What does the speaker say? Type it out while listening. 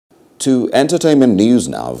To entertainment news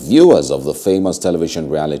now, viewers of the famous television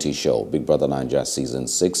reality show Big Brother Naija Season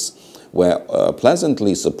 6 were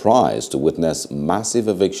pleasantly surprised to witness massive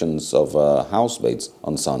evictions of housemates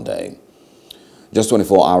on Sunday. Just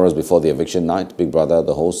 24 hours before the eviction night, Big Brother,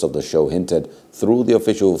 the host of the show, hinted through the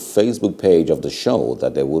official Facebook page of the show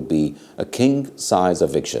that there would be a king-size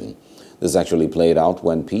eviction. This actually played out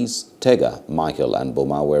when Peace, Tega, Michael and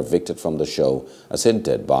Boma were evicted from the show, as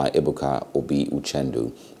hinted by Ebuka Obi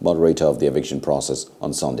Uchendu, moderator of the eviction process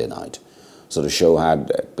on Sunday night. So the show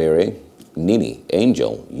had Pere, Nini,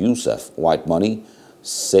 Angel, Yusuf, White Money,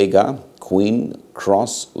 Sega, Queen,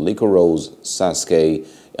 Cross, Lico Rose, Sasuke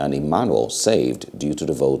and Emmanuel saved due to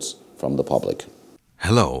the votes from the public.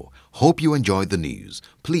 Hello, hope you enjoyed the news.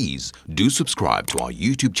 Please do subscribe to our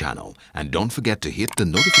YouTube channel and don't forget to hit the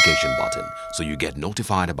notification button so you get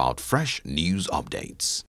notified about fresh news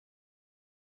updates.